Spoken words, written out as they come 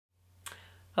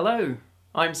Hello,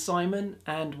 I'm Simon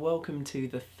and welcome to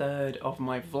the third of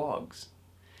my vlogs.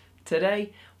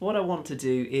 Today, what I want to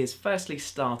do is firstly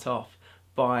start off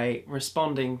by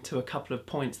responding to a couple of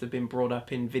points that have been brought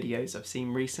up in videos I've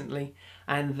seen recently,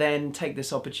 and then take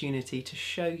this opportunity to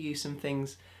show you some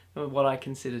things, what I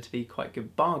consider to be quite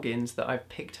good bargains that I've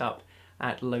picked up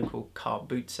at local car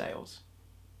boot sales.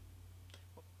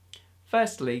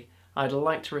 Firstly, I'd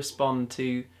like to respond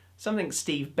to something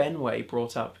SteveBenway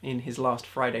brought up in his last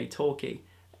Friday Talkie.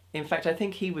 In fact, I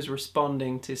think he was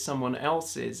responding to someone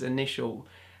else's initial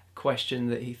question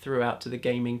that he threw out to the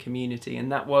gaming community,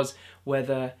 and that was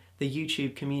whether the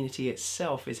YouTube community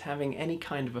itself is having any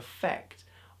kind of effect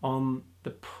on the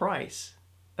price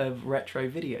of retro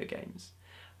video games.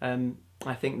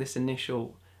 I think this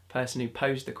initial person who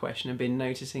posed the question had been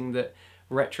noticing that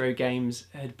retro games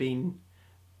had been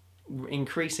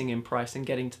increasing in price and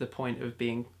getting to the point of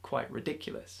being quite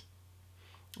ridiculous.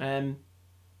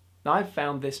 I've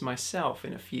found this myself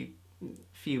in a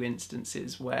few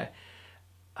instances where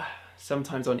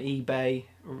sometimes on eBay,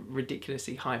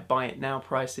 ridiculously high buy it now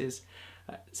prices,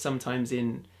 sometimes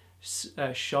in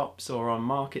shops or on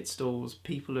market stalls,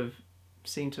 people have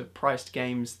seemed to have priced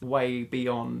games way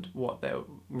beyond what they're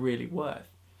really worth.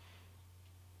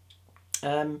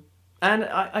 And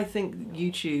I think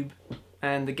YouTube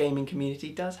and the gaming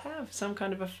community does have some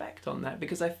kind of effect on that,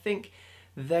 because I think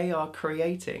they are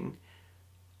creating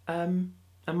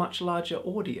a much larger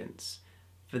audience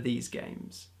for these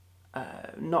games.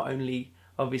 Not only,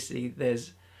 obviously,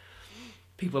 there's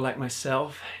people like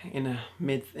myself in our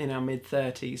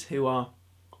mid-30s who are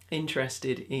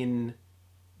interested in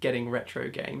getting retro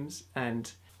games,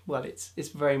 and well, it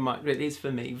is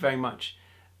for me very much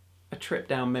a trip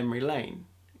down memory lane,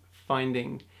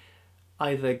 finding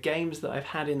either games that I've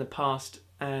had in the past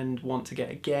and want to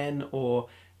get again, or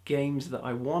games that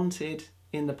I wanted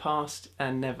in the past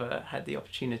and never had the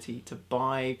opportunity to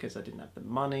buy because I didn't have the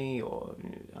money, or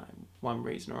one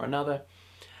reason or another.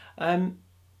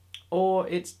 Or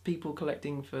it's people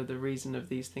collecting for the reason of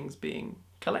these things being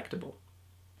collectible.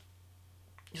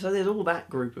 So there's all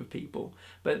that group of people,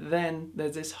 but then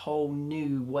there's this whole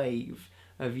new wave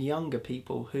of younger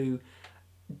people who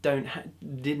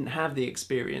didn't have the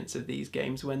experience of these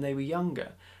games when they were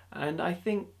younger, and I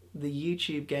think the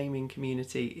YouTube gaming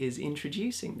community is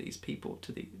introducing these people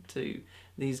to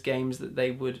these games that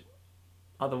they would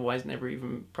otherwise never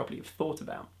even probably have thought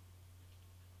about.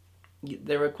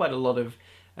 There are quite a lot of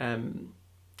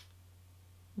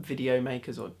video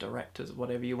makers or directors, or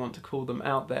whatever you want to call them,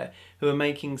 out there who are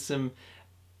making some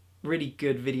really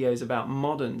good videos about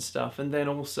modern stuff and then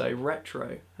also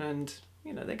retro, and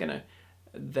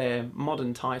their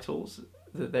modern titles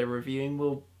that they're reviewing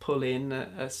will pull in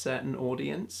a certain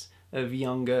audience of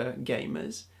younger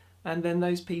gamers, and then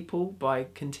those people, by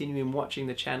continuing watching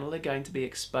the channel, are going to be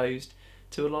exposed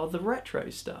to a lot of the retro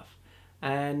stuff.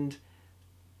 And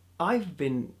I've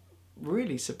been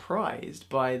really surprised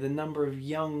by the number of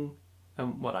young,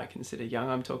 what I consider young,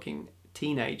 I'm talking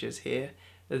teenagers here.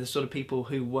 They're the sort of people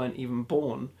who weren't even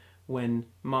born when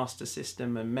Master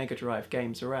System and Mega Drive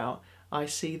games are out. I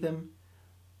see them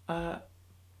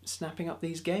snapping up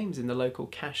these games in the local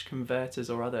cash converters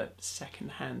or other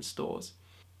second-hand stores,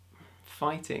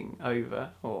 fighting over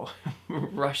or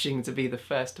rushing to be the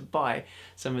first to buy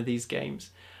some of these games.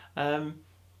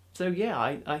 So yeah,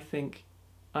 I think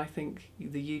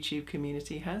the YouTube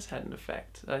community has had an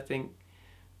effect. I think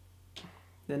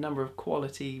the number of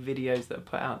quality videos that are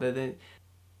put out there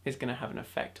is going to have an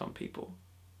effect on people.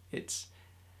 It's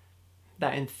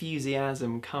that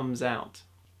enthusiasm comes out,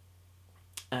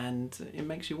 and it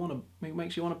makes you want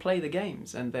to play the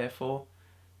games, and therefore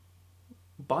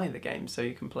buy the games so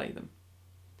you can play them.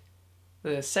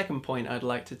 The second point I'd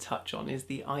like to touch on is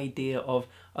the idea of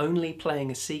only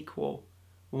playing a sequel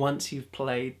once you've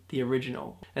played the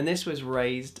original. And this was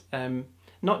raised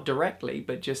not directly,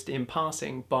 but just in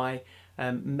passing, by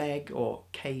Meg, or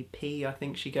KPea, I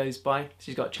think she goes by.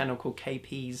 She's got a channel called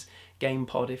KPea's Game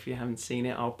Pod. If you haven't seen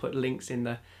it, I'll put links in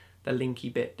the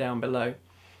linky bit down below.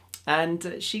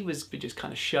 And she was just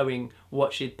kind of showing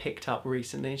what she'd picked up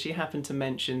recently, and she happened to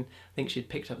mention, I think she'd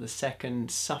picked up the second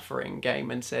Suffering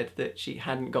game, and said that she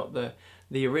hadn't got the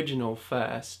original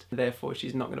first, therefore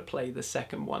she's not going to play the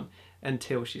second one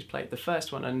until she's played the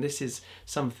first one. And this is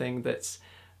something that's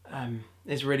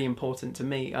is really important to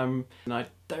me. And I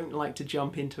don't like to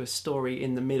jump into a story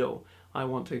in the middle. I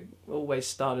want to always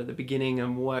start at the beginning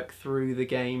and work through the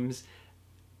games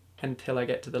until I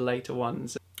get to the later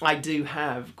ones. I do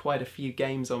have quite a few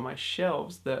games on my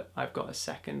shelves that I've got a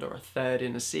second or a third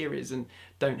in a series and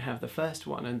don't have the first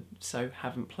one, and so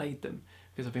haven't played them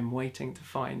because I've been waiting to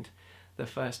find the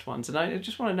first ones. And I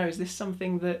just want to know, is this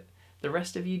something that the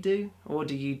rest of you do? Or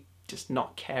do you just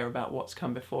not care about what's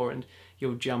come before and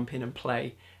you'll jump in and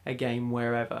play a game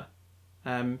wherever?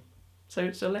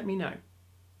 So let me know.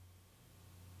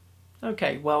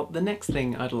 Okay, well, the next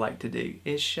thing I'd like to do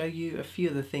is show you a few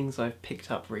of the things I've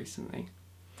picked up recently.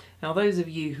 Now, those of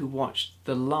you who watched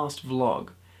the last vlog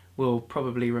will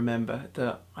probably remember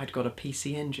that I'd got a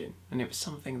PC Engine, and it was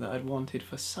something that I'd wanted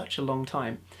for such a long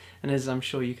time. And as I'm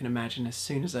sure you can imagine, as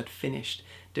soon as I'd finished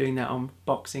doing that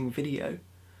unboxing video,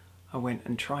 I went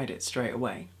and tried it straight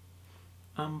away.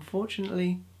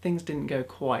 Unfortunately, things didn't go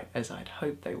quite as I'd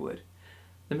hoped they would.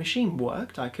 The machine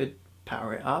worked, I could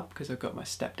power it up because I've got my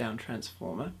step-down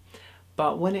transformer,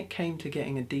 but when it came to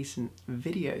getting a decent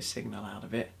video signal out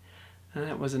of it,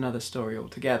 that was another story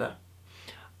altogether.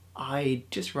 I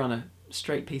just run a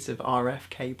straight piece of RF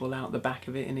cable out the back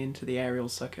of it and into the aerial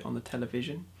socket on the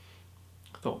television.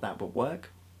 I thought that would work.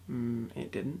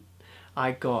 It didn't.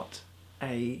 I got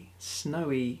a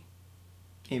snowy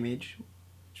image,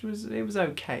 which was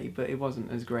okay, but it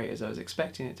wasn't as great as I was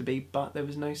expecting it to be, but there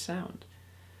was no sound.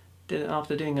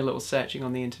 After doing a little searching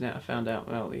on the internet, I found out,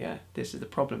 well, yeah, this is the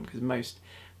problem, because most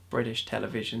British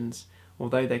televisions,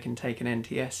 although they can take an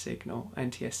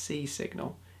NTSC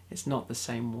signal, it's not the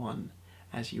same one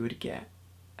as you would get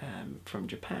from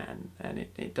Japan, and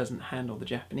it doesn't handle the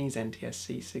Japanese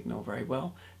NTSC signal very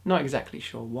well. Not exactly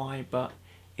sure why, but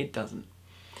it doesn't.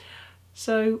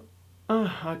 So,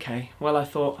 okay, well, I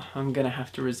thought I'm going to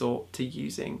have to resort to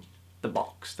using the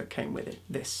box that came with it,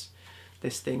 this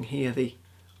thing here, the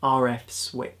RF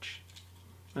switch.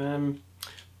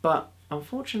 But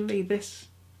unfortunately this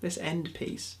end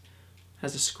piece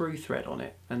has a screw thread on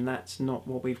it, and that's not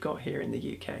what we've got here in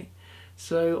the UK.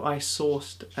 So I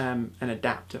sourced an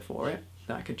adapter for it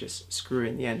that I could just screw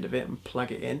in the end of it and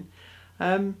plug it in.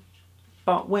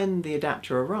 But when the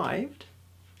adapter arrived,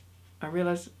 I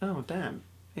realised, oh damn,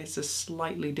 it's a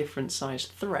slightly different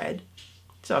sized thread,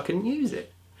 so I couldn't use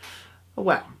it.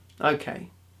 Well, okay,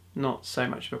 not so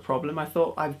much of a problem. I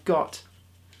thought, I've got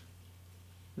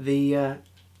the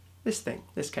this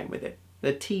came with it,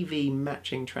 the TV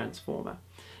matching transformer,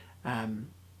 and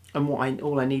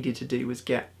all I needed to do was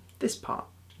get this part,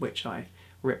 which I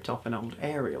ripped off an old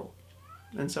aerial,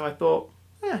 and so I thought,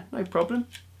 no problem,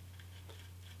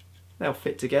 they'll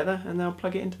fit together and they'll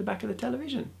plug it into the back of the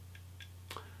television.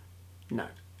 No.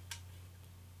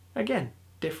 Again,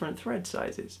 different thread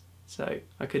sizes, so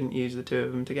I couldn't use the two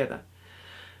of them together.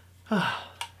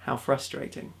 How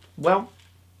frustrating. Well,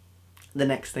 the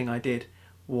next thing I did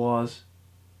was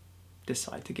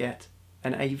decide to get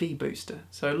an AV booster.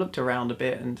 So I looked around a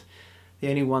bit, and the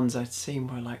only ones I'd seen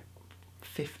were like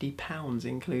 £50,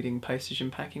 including postage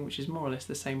and packing, which is more or less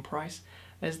the same price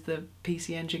as the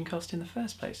PC Engine cost in the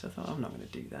first place. I thought, I'm not going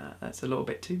to do that. That's a little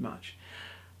bit too much.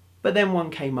 But then one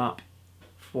came up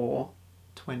for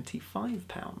 £25,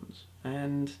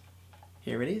 and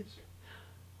here it is.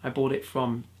 I bought it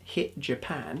from Hit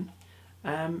Japan,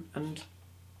 and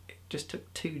it just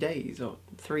took 2 days or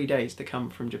 3 days to come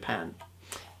from Japan.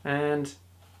 And,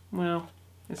 well,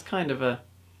 it's kind of a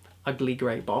ugly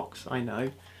grey box, I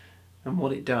know. And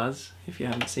what it does, if you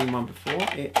haven't seen one before,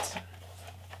 it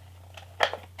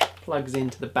plugs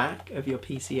into the back of your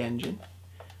PC Engine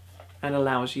and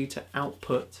allows you to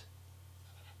output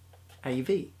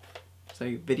AV,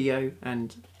 so video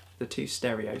and the two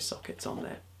stereo sockets on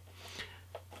there.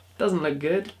 Doesn't look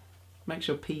good, makes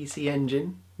your PC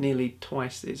Engine nearly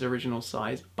twice its original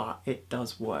size, but it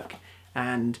does work,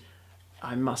 and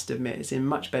I must admit it's in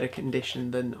much better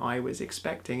condition than I was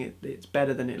expecting. It's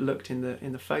better than it looked in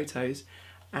the photos,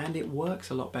 and it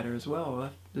works a lot better as well. I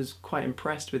was quite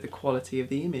impressed with the quality of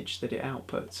the image that it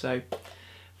output, so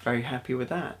very happy with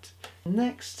that.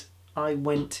 Next, I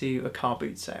went to a car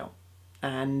boot sale,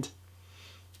 and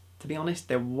to be honest,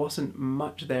 there wasn't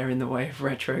much there in the way of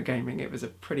retro gaming. It was a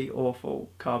pretty awful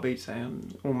car boot sale,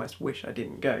 and almost wish I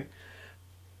didn't go.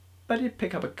 But I did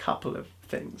pick up a couple of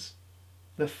things.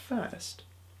 The first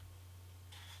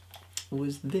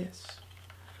was this,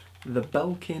 the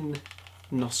Belkin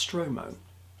Nostromo,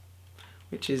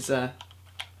 which is a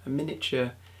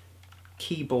miniature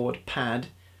keyboard pad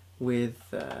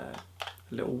with a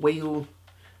little wheel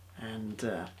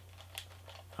and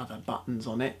other buttons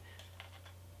on it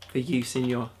for use in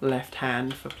your left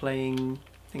hand for playing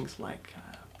things like,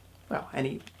 well,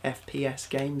 any FPS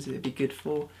games it'd be good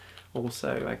for.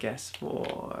 Also, I guess,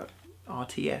 for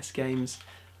RTS games.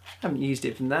 I haven't used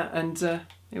it from that, and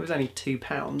it was only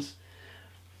 £2.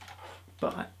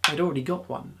 But I'd already got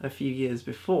one a few years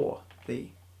before, the,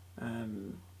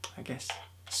 I guess,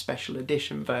 special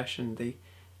edition version, the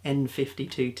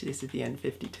N52, this is the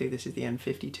N52, this is the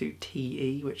N52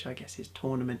 TE, which I guess is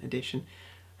Tournament Edition,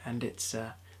 and it's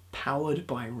powered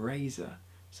by Razer,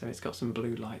 so it's got some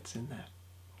blue lights in there.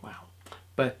 Wow.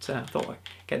 But I thought I'd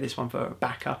get this one for a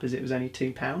backup as it was only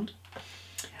 £2.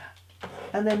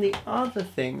 And then the other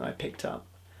thing I picked up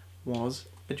was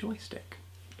a joystick.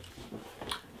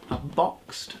 A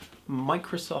boxed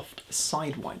Microsoft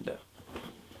Sidewinder.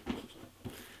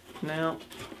 Now,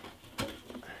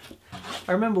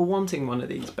 I remember wanting one of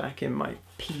these back in my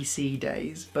PC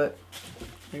days, but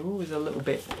they were always a little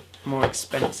bit more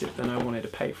expensive than I wanted to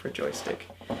pay for a joystick.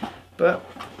 But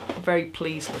I'm very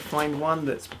pleased to find one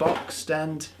that's boxed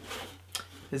and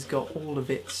has got all of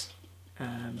its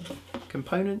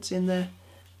components in there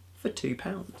for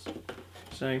 £2.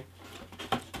 So,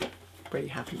 pretty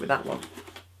happy with that one.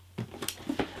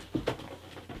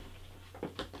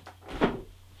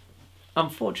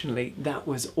 Unfortunately, that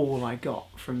was all I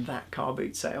got from that car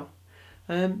boot sale.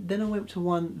 Then I went to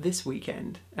one this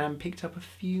weekend and picked up a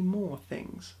few more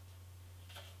things.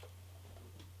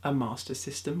 A Master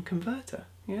System converter,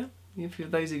 yeah? If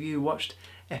those of you who watched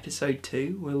episode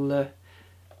 2 will have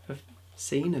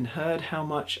seen and heard how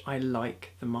much I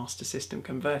like the Master System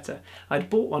converter. I'd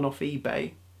bought one off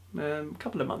eBay a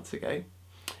couple of months ago,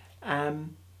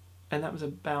 and that was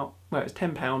about, well, it was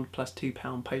 £10 plus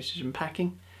 £2 postage and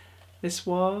packing. This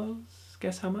was,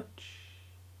 guess how much?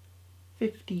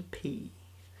 50p.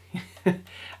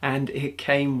 And it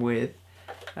came with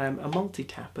a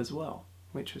multi-tap as well,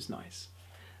 which was nice.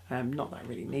 Not that I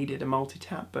really needed a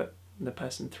multi-tap, but the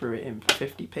person threw it in for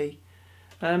 50p.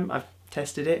 I've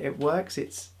tested it, it works.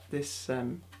 It's this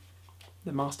the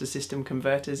Master System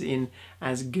converter's in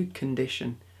as good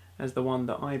condition as the one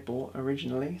that I bought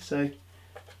originally, so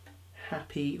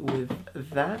happy with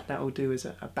that. That will do as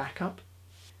a backup.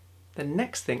 The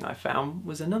next thing I found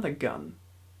was another gun.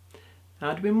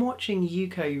 Now, I'd been watching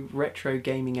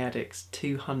UKretrogamingaddict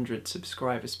 200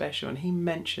 subscriber special, and he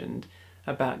mentioned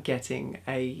about getting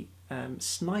a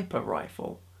sniper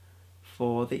rifle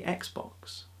for the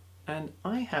Xbox, and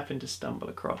I happened to stumble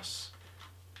across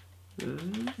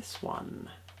this one.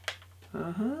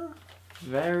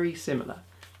 Very similar.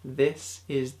 This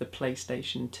is the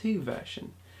PlayStation 2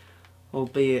 version,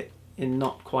 albeit in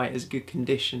not quite as good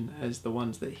condition as the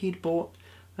ones that he'd bought.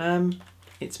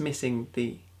 It's missing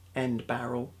the end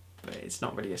barrel, but it's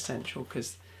not really essential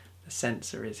because the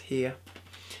sensor is here,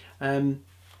 and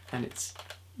it's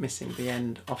missing the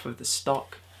end off of the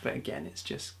stock, but again it's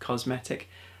just cosmetic.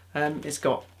 It's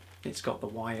got the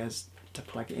wires to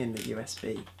plug it in, the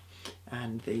USB,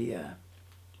 and the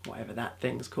whatever that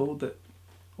thing's called that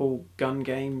all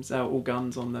guns on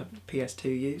the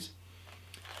PS2 use.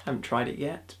 Haven't tried it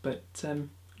yet, but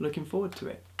looking forward to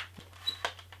it.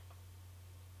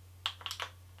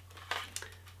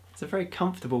 It's a very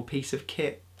comfortable piece of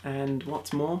kit, and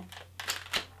what's more,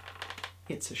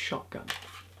 it's a shotgun.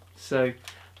 So I'm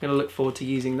going to look forward to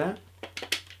using that.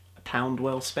 £1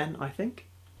 well spent, I think.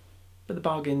 But the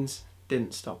bargains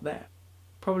didn't stop there.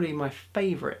 Probably my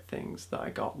favourite things that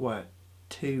I got were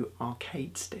 2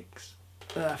 arcade sticks.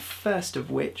 The first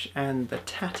of which, and the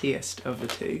tattiest of the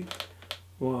two,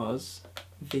 was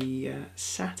the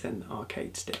Saturn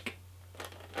arcade stick.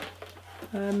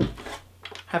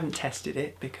 Haven't tested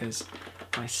it because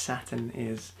my Saturn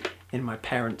is in my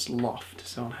parents' loft,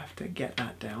 so I'll have to get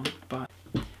that down.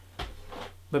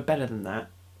 But better than that,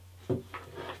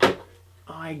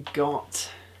 I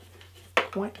got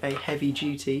quite a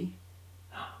heavy-duty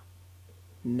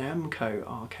Namco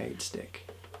arcade stick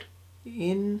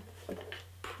in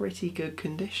pretty good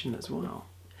condition as well.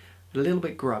 A little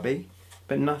bit grubby,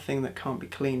 but nothing that can't be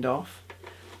cleaned off.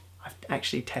 I've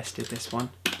actually tested this one.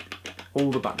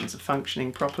 All the buttons are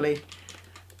functioning properly.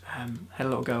 Had a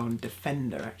little go on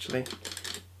Defender actually,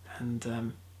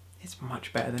 and it's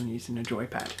much better than using a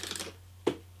joypad.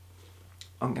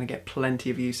 I'm going to get plenty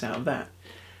of use out of that.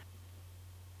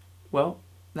 Well,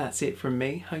 that's it from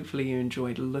me. Hopefully you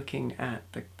enjoyed looking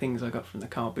at the things I got from the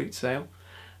car boot sale.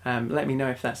 Let me know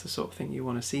if that's the sort of thing you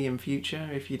want to see in future.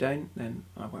 If you don't, then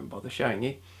I won't bother showing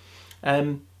you.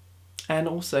 And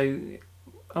also,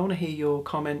 I want to hear your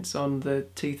comments on the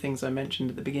 2 things I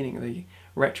mentioned at the beginning, the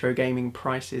retro gaming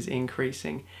prices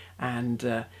increasing and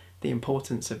the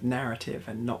importance of narrative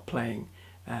and not playing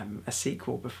a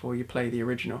sequel before you play the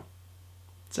original.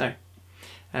 So,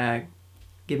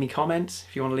 give me comments.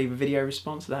 If you want to leave a video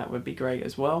response, that would be great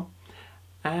as well.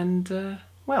 And,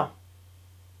 well,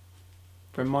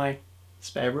 from my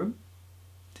spare room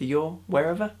to your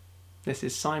wherever, this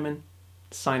is Simon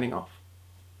signing off.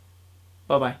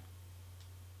 Bye bye.